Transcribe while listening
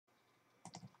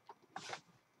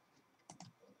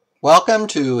Welcome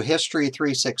to History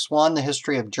 361, the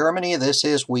history of Germany. This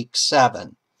is week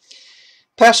 7.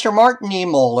 Pastor Martin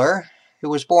Niemöller, who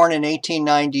was born in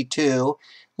 1892,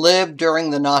 lived during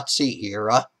the Nazi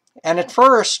era, and at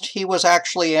first he was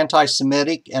actually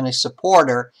anti-Semitic and a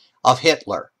supporter of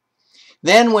Hitler.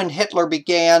 Then when Hitler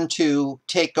began to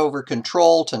take over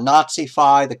control, to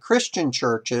Nazify the Christian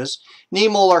churches,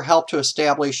 Niemöller helped to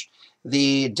establish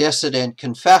the dissident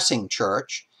Confessing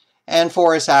Church, and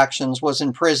for his actions was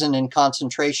imprisoned in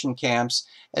concentration camps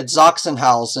at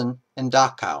Sachsenhausen and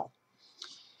Dachau.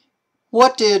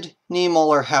 What did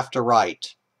Niemöller have to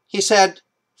write? He said,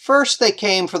 "First they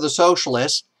came for the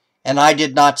socialists, and I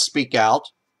did not speak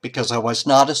out because I was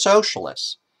not a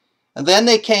socialist. And then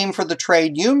they came for the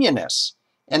trade unionists,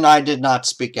 and I did not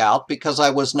speak out because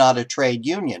I was not a trade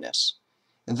unionist.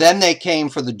 And then they came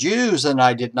for the Jews, and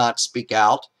I did not speak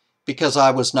out because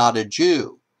I was not a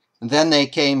Jew. And then they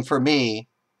came for me,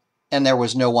 and there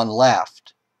was no one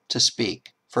left to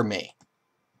speak for me."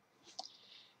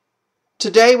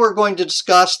 Today we're going to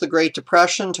discuss the Great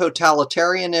Depression,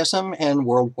 totalitarianism, and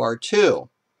World War II.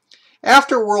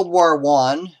 After World War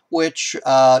I, which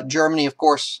Germany, of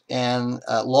course,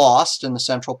 lost, and the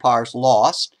Central Powers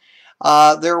lost,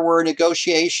 there were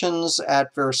negotiations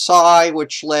at Versailles,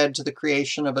 which led to the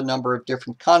creation of a number of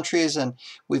different countries, and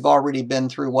we've already been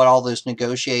through what all those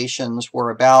negotiations were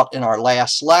about in our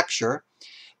last lecture.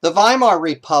 The Weimar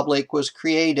Republic was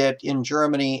created in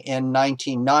Germany in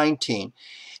 1919.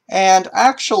 And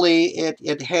actually,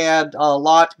 it had a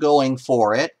lot going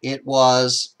for it. It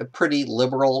was a pretty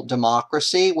liberal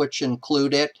democracy, which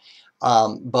included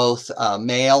both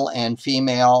male and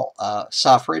female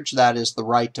suffrage, that is the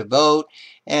right to vote,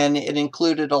 and it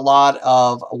included a lot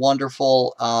of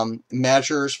wonderful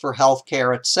measures for health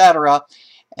care, etc.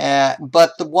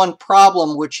 But the one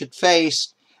problem which it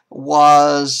faced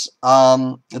was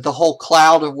the whole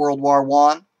cloud of World War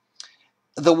I.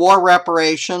 The war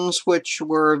reparations, which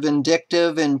were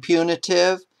vindictive and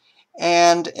punitive,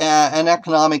 and an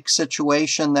economic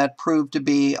situation that proved to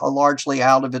be largely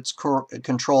out of its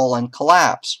control and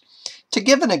collapsed. To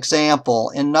give an example,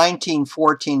 in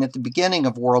 1914, at the beginning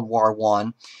of World War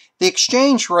I, the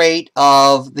exchange rate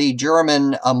of the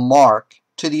German mark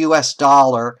to the US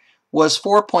dollar was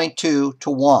 4.2 to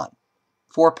 1.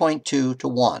 4.2 to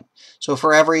 1. So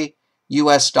for every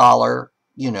US dollar,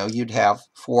 you'd have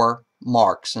 4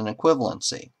 marks in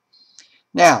equivalency.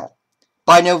 Now,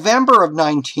 by November of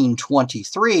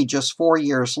 1923, just 4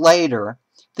 years later,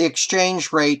 the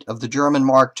exchange rate of the German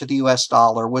mark to the US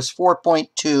dollar was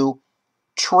 4.2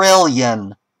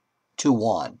 trillion to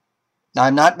 1. Now,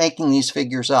 I'm not making these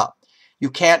figures up. You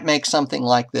can't make something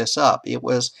like this up. It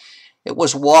was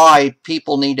why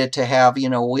people needed to have,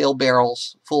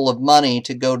 wheelbarrows full of money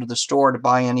to go to the store to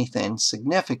buy anything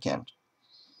significant.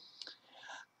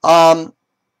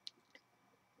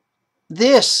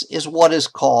 This is what is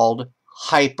called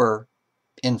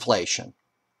hyperinflation.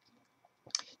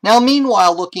 Now,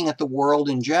 meanwhile, looking at the world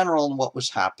in general and what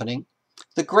was happening,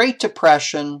 the Great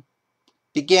Depression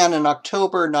began in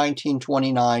October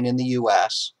 1929 in the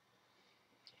U.S.,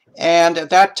 and at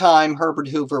that time, Herbert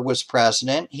Hoover was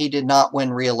president. He did not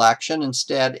win re-election.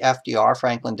 Instead, FDR,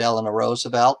 Franklin Delano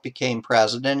Roosevelt, became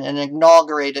president and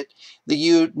inaugurated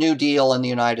the New Deal in the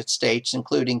United States,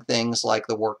 including things like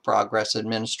the Work Progress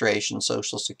Administration,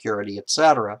 Social Security,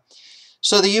 etc.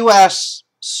 So the U.S.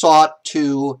 sought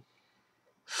to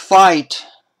fight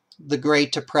the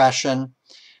Great Depression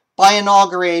by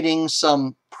inaugurating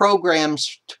some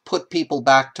programs to put people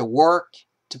back to work,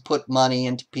 to put money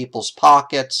into people's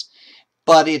pockets,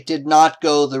 but it did not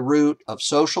go the route of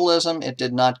socialism, it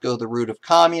did not go the route of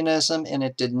communism, and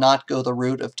it did not go the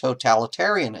route of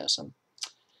totalitarianism.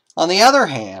 On the other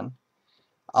hand,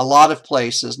 a lot of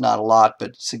places, not a lot,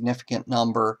 but a significant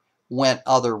number, went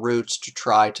other routes to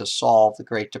try to solve the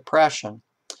Great Depression,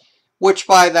 which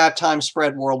by that time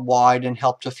spread worldwide and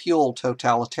helped to fuel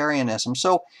totalitarianism.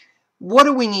 So what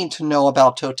do we need to know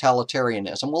about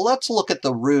totalitarianism? Well, let's look at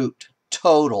the root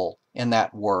total in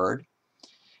that word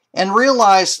and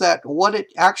realize that what it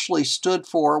actually stood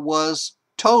for was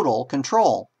total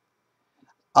control.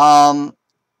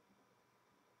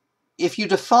 If you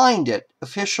defined it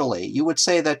officially, you would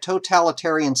say that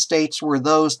totalitarian states were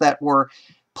those that were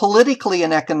politically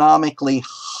and economically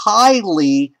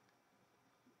highly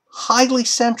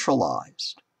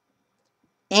centralized,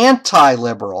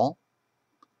 anti-liberal,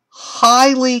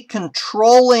 highly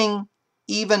controlling,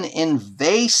 even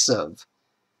invasive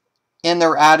in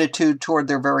their attitude toward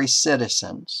their very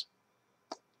citizens,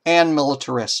 and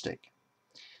militaristic.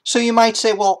 So you might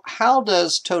say, well, how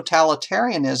does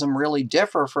totalitarianism really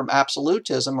differ from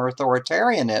absolutism or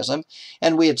authoritarianism?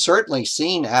 And we had certainly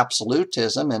seen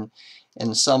absolutism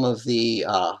in some of the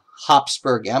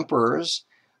Habsburg emperors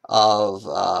of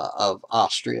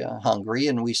Austria-Hungary,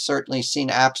 and we've certainly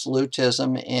seen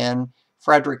absolutism in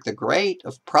Frederick the Great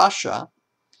of Prussia.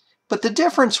 But the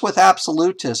difference with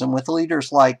absolutism, with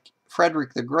leaders like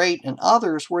Frederick the Great and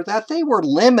others, were that they were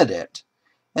limited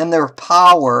in their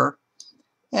power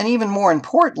and, even more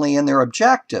importantly, in their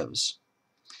objectives.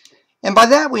 And by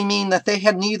that we mean that they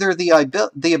had neither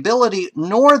the ability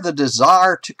nor the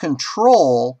desire to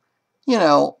control,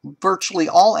 virtually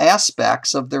all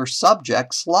aspects of their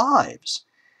subjects' lives.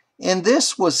 And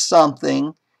this was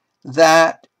something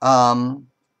that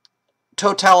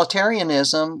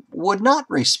totalitarianism would not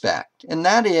respect, and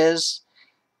that is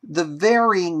the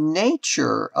very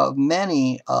nature of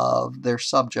many of their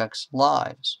subjects'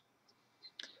 lives.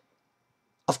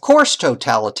 Of course,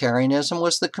 totalitarianism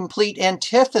was the complete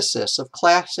antithesis of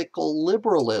classical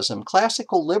liberalism.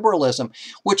 Classical liberalism,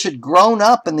 which had grown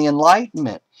up in the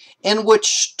Enlightenment and which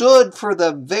stood for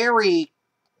the very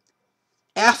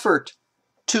effort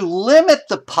to limit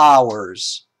the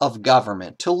powers of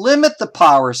government, to limit the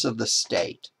powers of the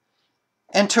state,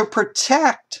 and to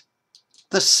protect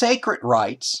the sacred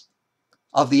rights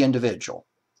of the individual.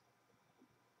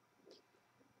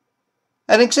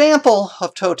 An example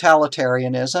of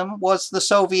totalitarianism was the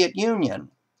Soviet Union,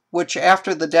 which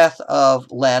after the death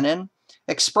of Lenin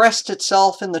expressed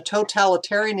itself in the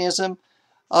totalitarianism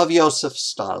of Joseph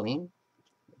Stalin.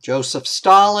 Joseph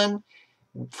Stalin,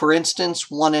 for instance,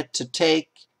 wanted to take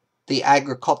the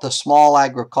small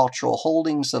agricultural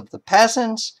holdings of the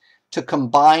peasants, to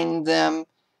combine them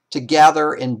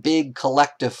together in big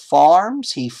collective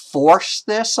farms. He forced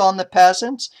this on the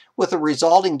peasants, with the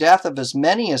resulting death of as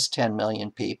many as 10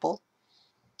 million people.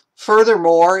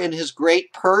 Furthermore, in his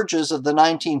great purges of the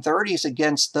 1930s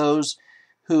against those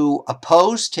who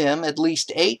opposed him, at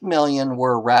least 8 million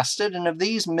were arrested, and of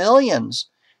these, millions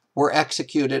were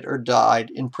executed or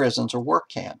died in prisons or work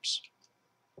camps.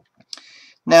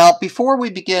 Now, before we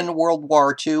begin World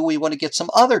War II, we want to get some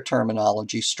other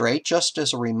terminology straight. Just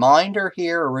as a reminder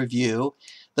here, a review.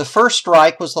 The First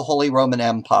Reich was the Holy Roman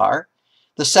Empire.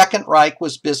 The Second Reich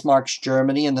was Bismarck's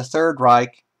Germany, and the Third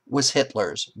Reich was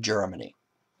Hitler's Germany.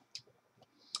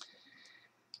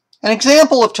 An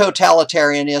example of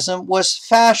totalitarianism was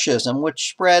fascism, which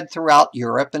spread throughout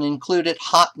Europe and included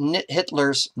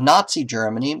Hitler's Nazi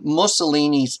Germany,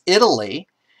 Mussolini's Italy,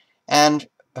 and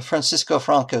Francisco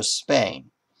Franco's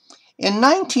Spain. In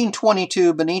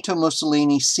 1922, Benito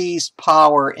Mussolini seized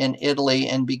power in Italy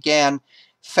and began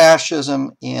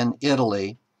fascism in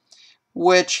Italy,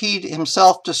 which he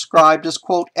himself described as,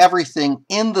 quote, everything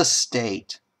in the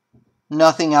state,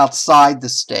 nothing outside the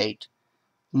state,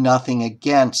 nothing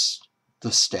against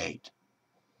the state.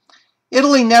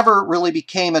 Italy never really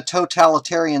became a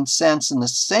totalitarian state in the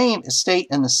same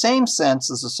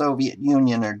sense as the Soviet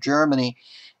Union or Germany.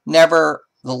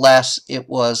 Nevertheless, it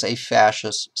was a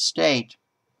fascist state.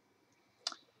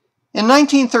 In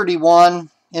 1931,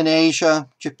 in Asia,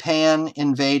 Japan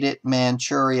invaded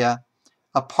Manchuria,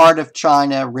 a part of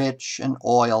China rich in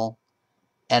oil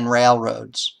and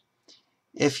railroads.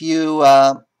 If you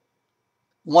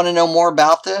want to know more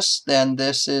about this, then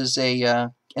this is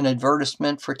an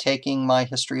advertisement for taking my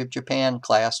History of Japan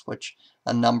class, which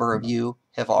a number of you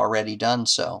have already done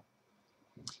so.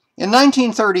 In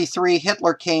 1933,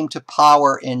 Hitler came to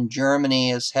power in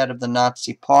Germany as head of the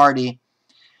Nazi Party.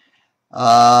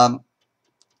 The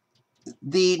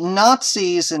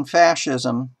Nazis and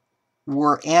fascism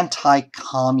were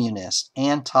anti-communist,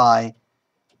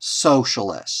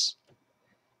 anti-socialist.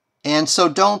 And so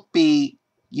don't be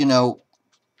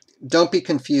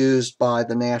confused by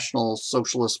the National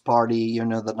Socialist Party,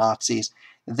 the Nazis.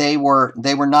 They were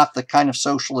not the kind of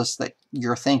socialists that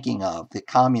you're thinking of, the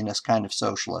communist kind of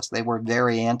socialists. They were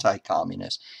very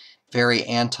anti-communist, very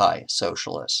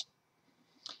anti-socialist.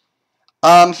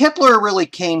 Hitler really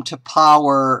came to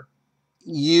power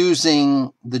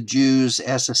using the Jews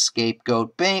as a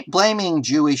scapegoat, blaming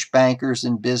Jewish bankers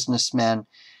and businessmen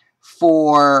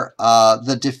for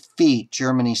the defeat,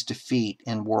 Germany's defeat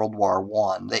in World War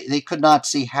I. They could not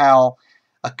see how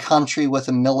a country with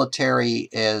a military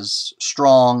as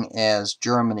strong as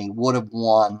Germany would have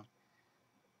lost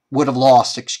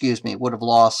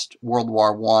World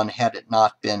War I had it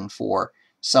not been for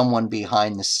someone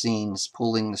behind the scenes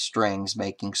pulling the strings,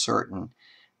 making certain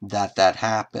that that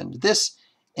happened. This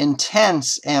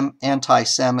intense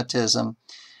anti-Semitism,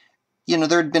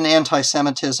 there had been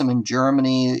anti-Semitism in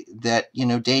Germany that,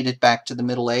 dated back to the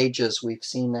Middle Ages. We've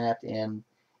seen that in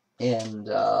in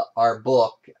our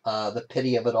book, The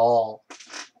Pity of It All,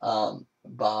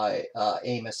 by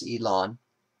Amos Elon.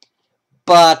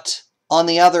 But on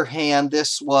the other hand,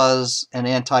 this was an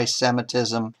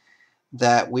anti-Semitism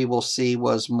that we will see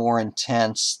was more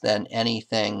intense than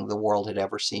anything the world had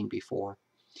ever seen before.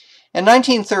 In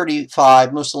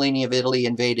 1935, Mussolini of Italy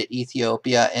invaded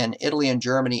Ethiopia, and Italy and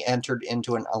Germany entered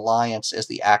into an alliance as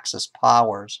the Axis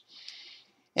powers.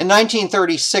 In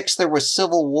 1936, there was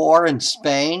civil war in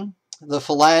Spain. The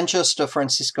Falangist of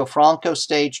Francisco Franco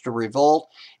staged a revolt,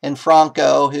 and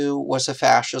Franco, who was a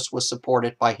fascist, was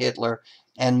supported by Hitler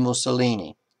and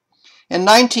Mussolini. In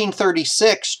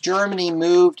 1936, Germany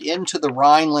moved into the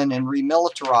Rhineland and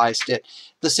remilitarized it.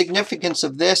 The significance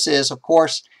of this is, of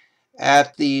course,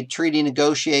 at the treaty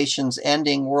negotiations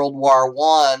ending World War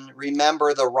I,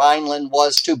 remember the Rhineland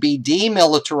was to be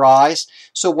demilitarized.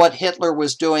 So what Hitler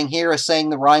was doing here is saying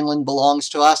the Rhineland belongs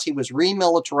to us. He was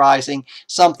remilitarizing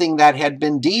something that had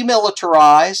been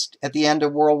demilitarized at the end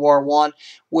of World War I,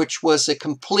 which was a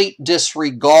complete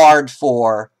disregard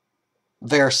for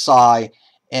Versailles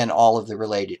and all of the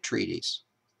related treaties.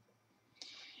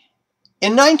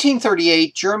 In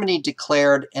 1938, Germany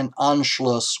declared an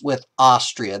Anschluss with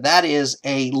Austria. That is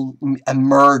a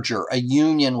merger, a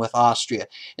union with Austria,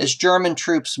 as German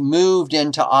troops moved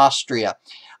into Austria.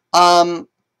 You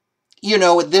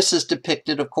know, this is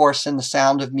depicted, of course, in The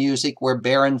Sound of Music, where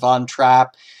Baron von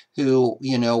Trapp, who,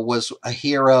 you know, was a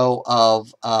hero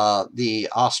of the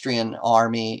Austrian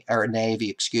army, or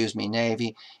Navy, excuse me,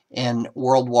 Navy, in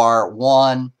World War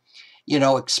I, you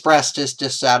know, expressed his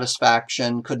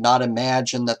dissatisfaction, could not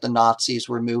imagine that the Nazis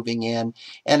were moving in,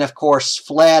 and of course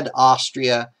fled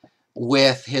Austria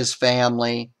with his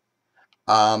family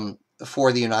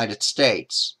for the United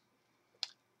States.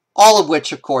 All of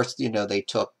which, of course, you know, they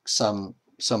took some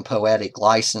poetic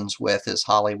license with, as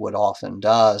Hollywood often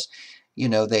does. You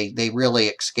know, they really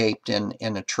escaped in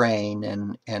a train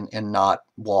and not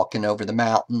walking over the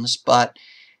mountains. But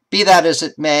be that as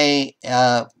it may,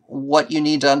 what you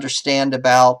need to understand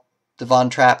about the Von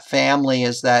Trapp family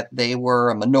is that they were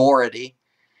a minority.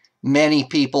 Many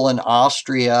people in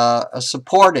Austria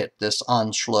supported this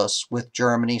Anschluss with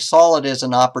Germany, saw it as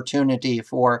an opportunity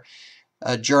for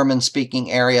a German-speaking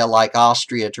area like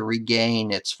Austria to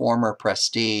regain its former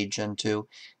prestige and to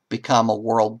become a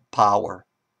world power.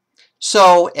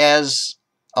 So, as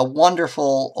a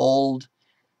wonderful old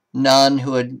nun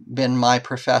who had been my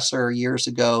professor years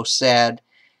ago said,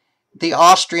 the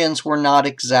Austrians were not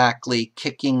exactly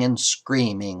kicking and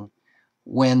screaming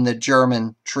when the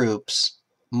German troops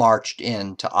marched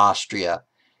into Austria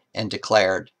and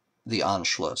declared the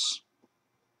Anschluss.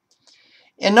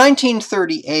 In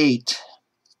 1938,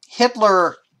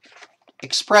 Hitler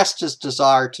expressed his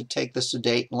desire to take the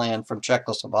Sudetenland from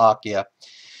Czechoslovakia.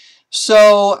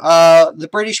 So the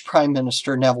British Prime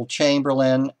Minister, Neville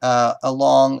Chamberlain,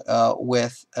 along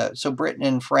with Britain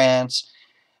and France,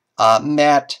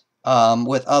 met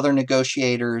with other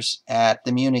negotiators at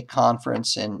the Munich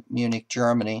conference in Munich,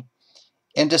 Germany,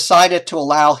 and decided to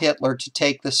allow Hitler to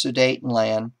take the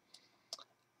Sudetenland.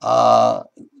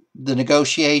 The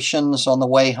negotiations on the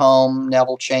way home,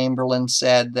 Neville Chamberlain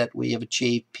said that we have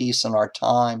achieved peace in our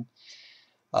time.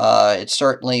 It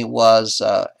certainly was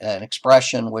an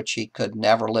expression which he could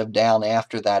never live down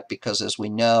after that, because as we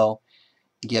know,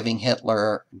 giving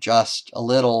Hitler just a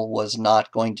little was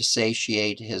not going to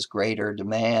satiate his greater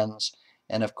demands,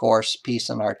 and of course peace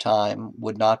in our time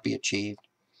would not be achieved.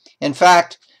 In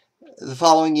fact, the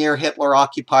following year Hitler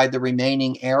occupied the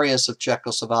remaining areas of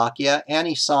Czechoslovakia, and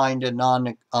he signed a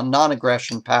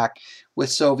non-aggression pact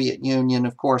with Soviet Union,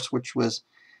 of course, which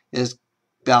is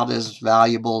about as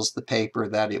valuable as the paper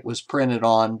that it was printed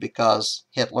on, because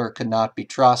Hitler could not be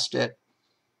trusted,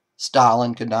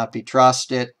 Stalin could not be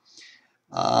trusted,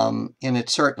 and it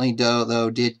certainly though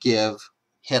did give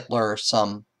Hitler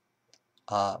some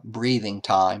breathing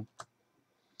time.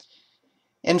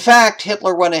 In fact,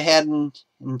 Hitler went ahead and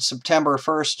on September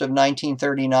 1st of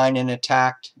 1939 and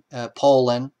attacked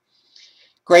Poland.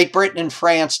 Great Britain and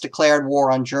France declared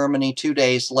war on Germany 2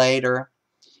 days later.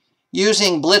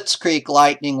 Using Blitzkrieg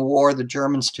lightning war, the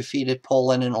Germans defeated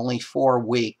Poland in only 4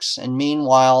 weeks. And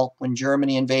meanwhile, when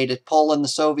Germany invaded Poland, the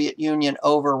Soviet Union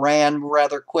overran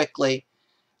rather quickly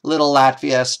little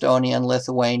Latvia, Estonia, and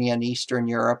Lithuania in Eastern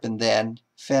Europe, and then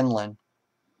Finland.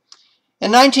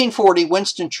 In 1940,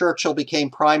 Winston Churchill became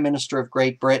Prime Minister of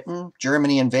Great Britain.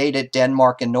 Germany invaded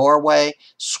Denmark and Norway,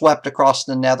 swept across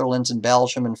the Netherlands and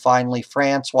Belgium, and finally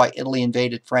France, while Italy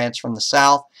invaded France from the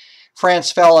south.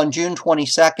 France fell on June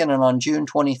 22nd, and on June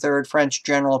 23rd, French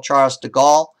General Charles de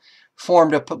Gaulle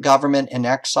formed a government in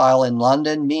exile in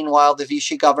London. Meanwhile, the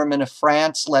Vichy government of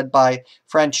France, led by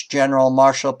French General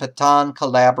Marshal Pétain,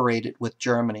 collaborated with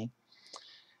Germany.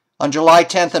 On July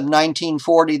 10th of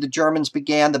 1940, the Germans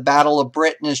began the Battle of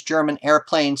Britain as German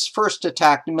airplanes first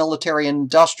attacked military and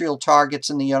industrial targets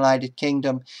in the United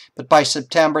Kingdom, but by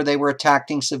September they were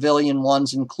attacking civilian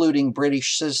ones, including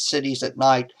British cities at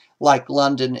night, like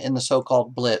London, in the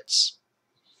so-called Blitz.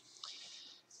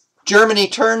 Germany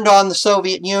turned on the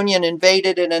Soviet Union,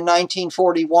 invaded it in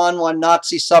 1941 when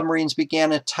Nazi submarines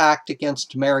began attack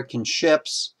against American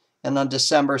ships, and on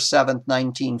December 7th,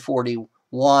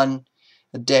 1941,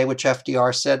 a day which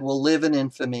FDR said will live in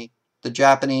infamy, the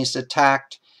Japanese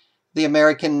attacked the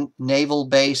American naval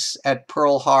base at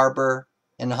Pearl Harbor,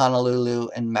 in Honolulu,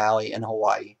 and Maui in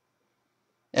Hawaii,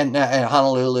 and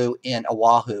Honolulu in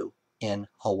Oahu in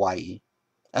Hawaii.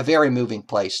 A very moving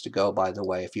place to go, by the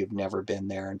way, if you've never been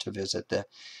there, and to visit the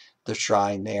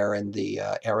shrine there and the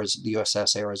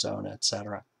USS Arizona,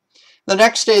 etc. The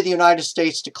next day, the United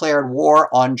States declared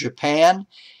war on Japan.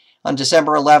 On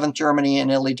December 11th, Germany and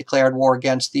Italy declared war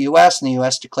against the U.S., and the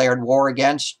U.S. declared war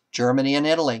against Germany and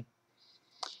Italy.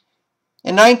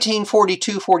 In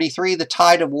 1942-43, the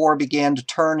tide of war began to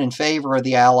turn in favor of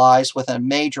the Allies, with a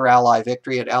major Ally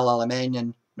victory at El Alamein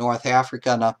in North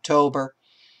Africa in October,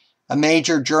 a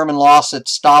major German loss at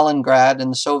Stalingrad in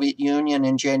the Soviet Union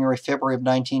in January-February of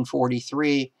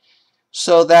 1943,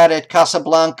 so that at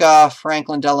Casablanca,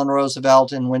 Franklin Delano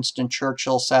Roosevelt and Winston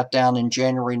Churchill sat down in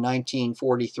January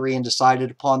 1943 and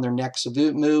decided upon their next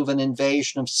move, an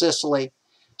invasion of Sicily.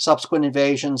 Subsequent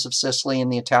invasions of Sicily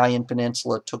and the Italian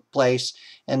peninsula took place,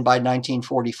 and by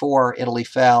 1944, Italy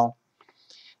fell.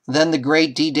 Then the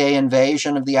Great D-Day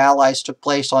invasion of the Allies took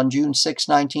place on June 6,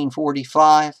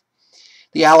 1945.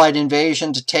 The Allied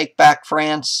invasion to take back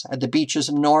France at the beaches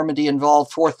of Normandy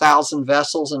involved 4,000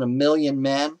 vessels and 1 million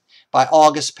men. By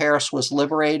August, Paris was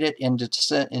liberated. In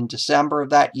December of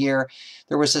that year,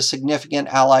 there was a significant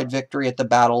Allied victory at the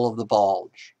Battle of the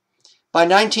Bulge. By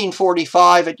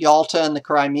 1945, at Yalta and the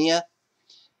Crimea,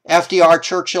 FDR,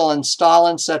 Churchill, and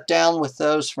Stalin sat down with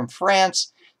those from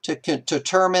France to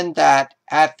determine that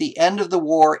at the end of the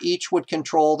war, each would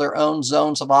control their own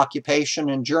zones of occupation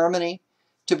in Germany,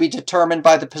 to be determined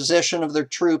by the position of their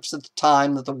troops at the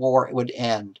time that the war would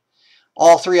end.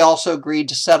 All three also agreed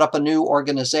to set up a new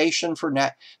organization for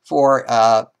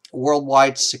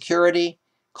worldwide security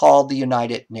called the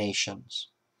United Nations.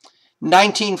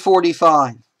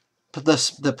 1945,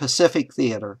 the Pacific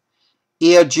Theater,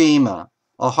 Iwo Jima,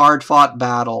 a hard-fought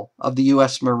battle of the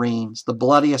U.S. Marines, the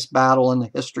bloodiest battle in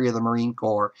the history of the Marine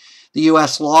Corps. The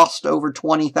U.S. lost over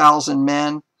 20,000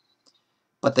 men,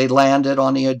 but they landed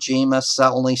on Iwo Jima,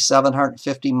 only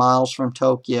 750 miles from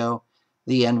Tokyo.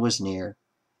 The end was near.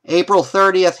 April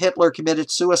 30th, Hitler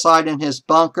committed suicide in his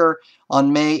bunker.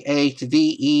 On May 8th,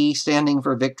 VE, standing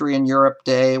for Victory in Europe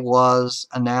Day, was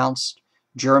announced.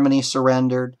 Germany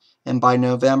surrendered, and by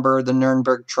November, the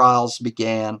Nuremberg trials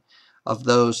began of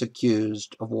those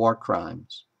accused of war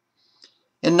crimes.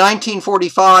 In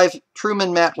 1945,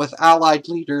 Truman met with Allied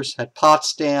leaders at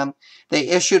Potsdam. They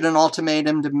issued an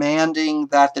ultimatum demanding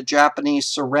that the Japanese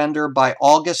surrender by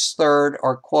August 3rd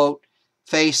or, quote,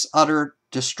 face utter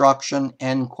destruction,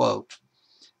 end quote.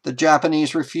 The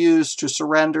Japanese refused to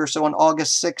surrender, so on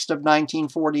August 6th of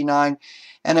 1949,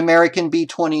 an American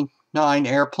B-29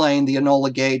 airplane, the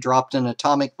Enola Gay, dropped an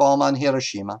atomic bomb on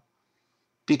Hiroshima.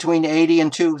 Between 80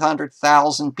 and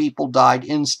 200,000 people died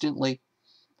instantly.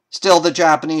 Still, the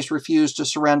Japanese refused to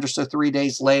surrender, so 3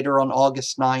 days later, on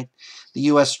August 9th, the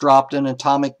U.S. dropped an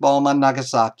atomic bomb on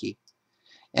Nagasaki.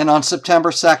 And on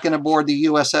September 2nd, aboard the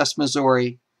USS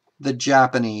Missouri, the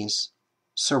Japanese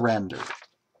surrendered.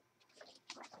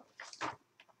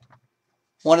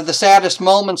 One of the saddest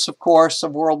moments, of course,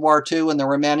 of World War II, and there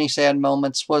were many sad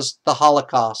moments, was the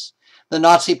Holocaust, the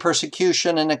Nazi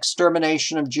persecution and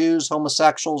extermination of Jews,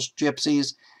 homosexuals,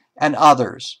 gypsies, and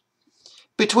others.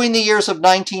 Between the years of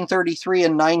 1933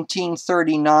 and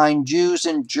 1939, Jews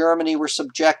in Germany were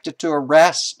subjected to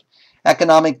arrest,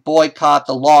 economic boycott,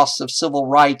 the loss of civil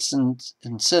rights and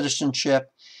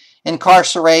citizenship,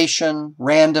 incarceration,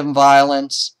 random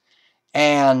violence,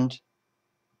 and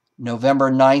November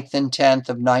 9th and 10th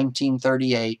of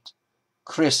 1938,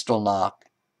 Kristallnacht,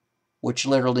 which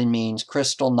literally means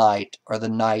crystal night or the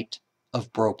night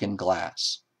of broken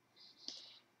glass.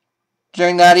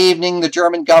 During that evening, the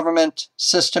German government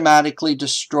systematically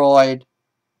destroyed,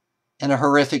 in a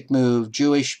horrific move,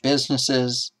 Jewish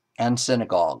businesses and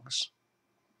synagogues.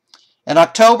 In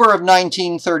October of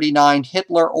 1939,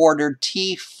 Hitler ordered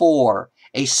T4,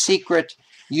 a secret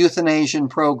euthanasia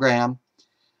program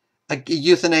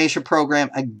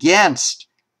against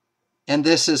And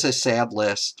this is a sad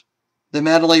list. The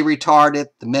mentally retarded,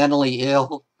 the mentally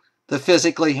ill, the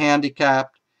physically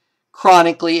handicapped,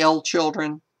 chronically ill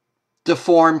children,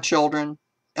 deformed children,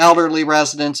 elderly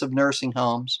residents of nursing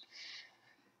homes.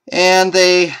 And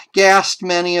they gassed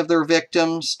many of their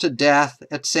victims to death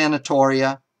at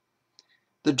sanatoria.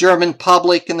 The German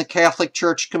public and the Catholic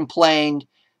Church complained,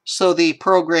 so the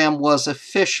program was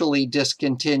officially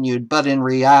discontinued, but in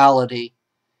reality,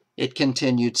 it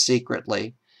continued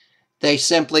secretly.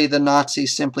 The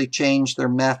Nazis simply changed their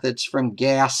methods from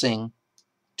gassing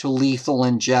to lethal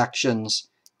injections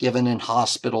given in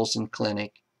hospitals and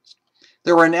clinics.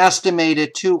 There were an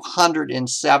estimated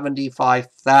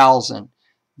 275,000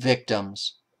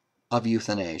 victims of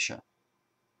euthanasia.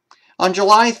 On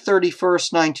July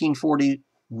 31st,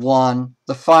 1941,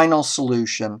 the final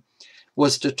solution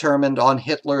was determined on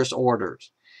Hitler's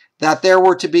orders, that there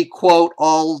were to be, quote,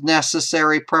 all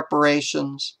necessary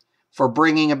preparations for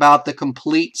bringing about the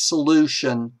complete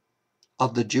solution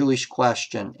of the Jewish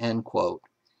question, end quote.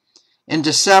 In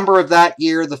December of that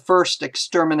year, the first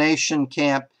extermination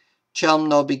camp,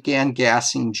 Chelmno, began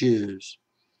gassing Jews.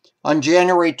 On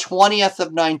January 20th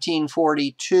of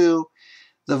 1942,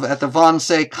 at the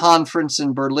Wannsee Conference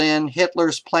in Berlin,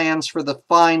 Hitler's plans for the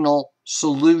final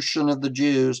solution of the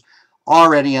Jews,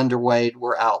 already underway,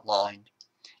 were outlined.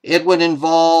 It would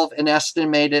involve an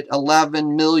estimated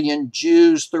 11 million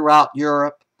Jews throughout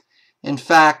Europe. In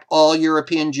fact, all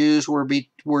European Jews were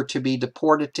to be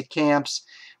deported to camps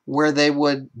where they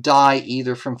would die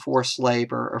either from forced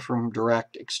labor or from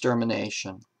direct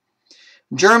extermination.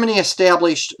 Germany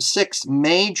established 6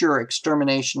 major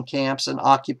extermination camps in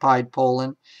occupied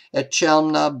Poland at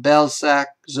Chelmna, Belzec,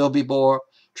 Sobibor,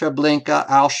 Treblinka,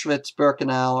 Auschwitz,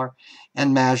 Birkenau,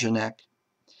 and Majdanek.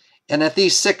 And at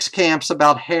these 6 camps,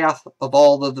 about half of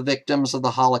all of the victims of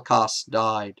the Holocaust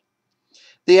died.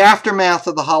 The aftermath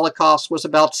of the Holocaust was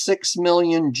about 6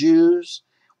 million Jews,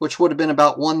 which would have been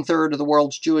about 1/3 of the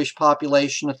world's Jewish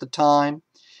population at the time,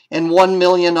 and 1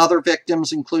 million other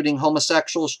victims, including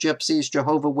homosexuals, gypsies,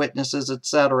 Jehovah's Witnesses,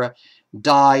 etc.,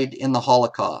 died in the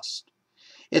Holocaust.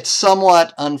 It's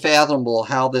somewhat unfathomable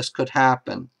how this could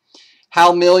happen,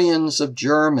 how millions of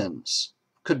Germans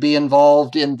could be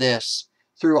involved in this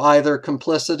through either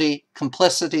complicity,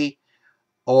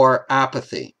 or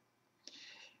apathy.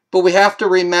 But we have to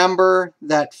remember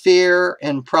that fear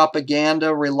and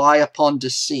propaganda rely upon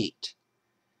deceit.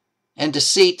 And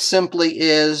deceit simply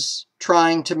is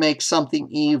trying to make something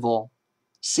evil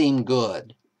seem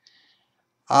good.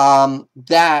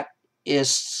 That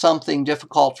is something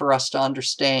difficult for us to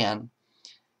understand.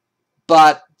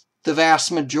 But the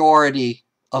vast majority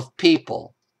of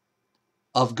people,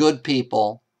 of good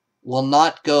people, will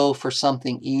not go for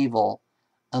something evil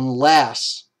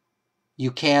unless you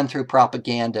can, through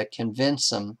propaganda, convince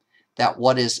them that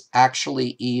what is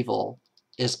actually evil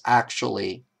is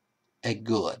actually a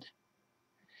good.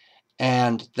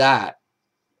 And that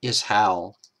is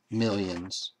how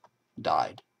millions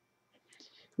died.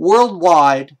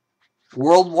 Worldwide,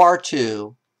 World War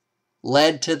II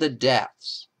led to the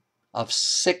deaths of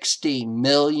 60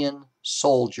 million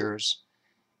soldiers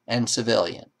and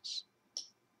civilians,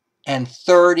 and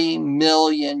 30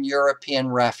 million European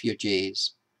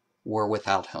refugees were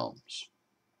without homes.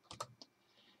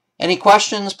 Any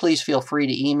questions, please feel free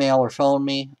to email or phone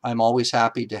me. I'm always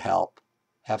happy to help.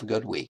 Have a good week.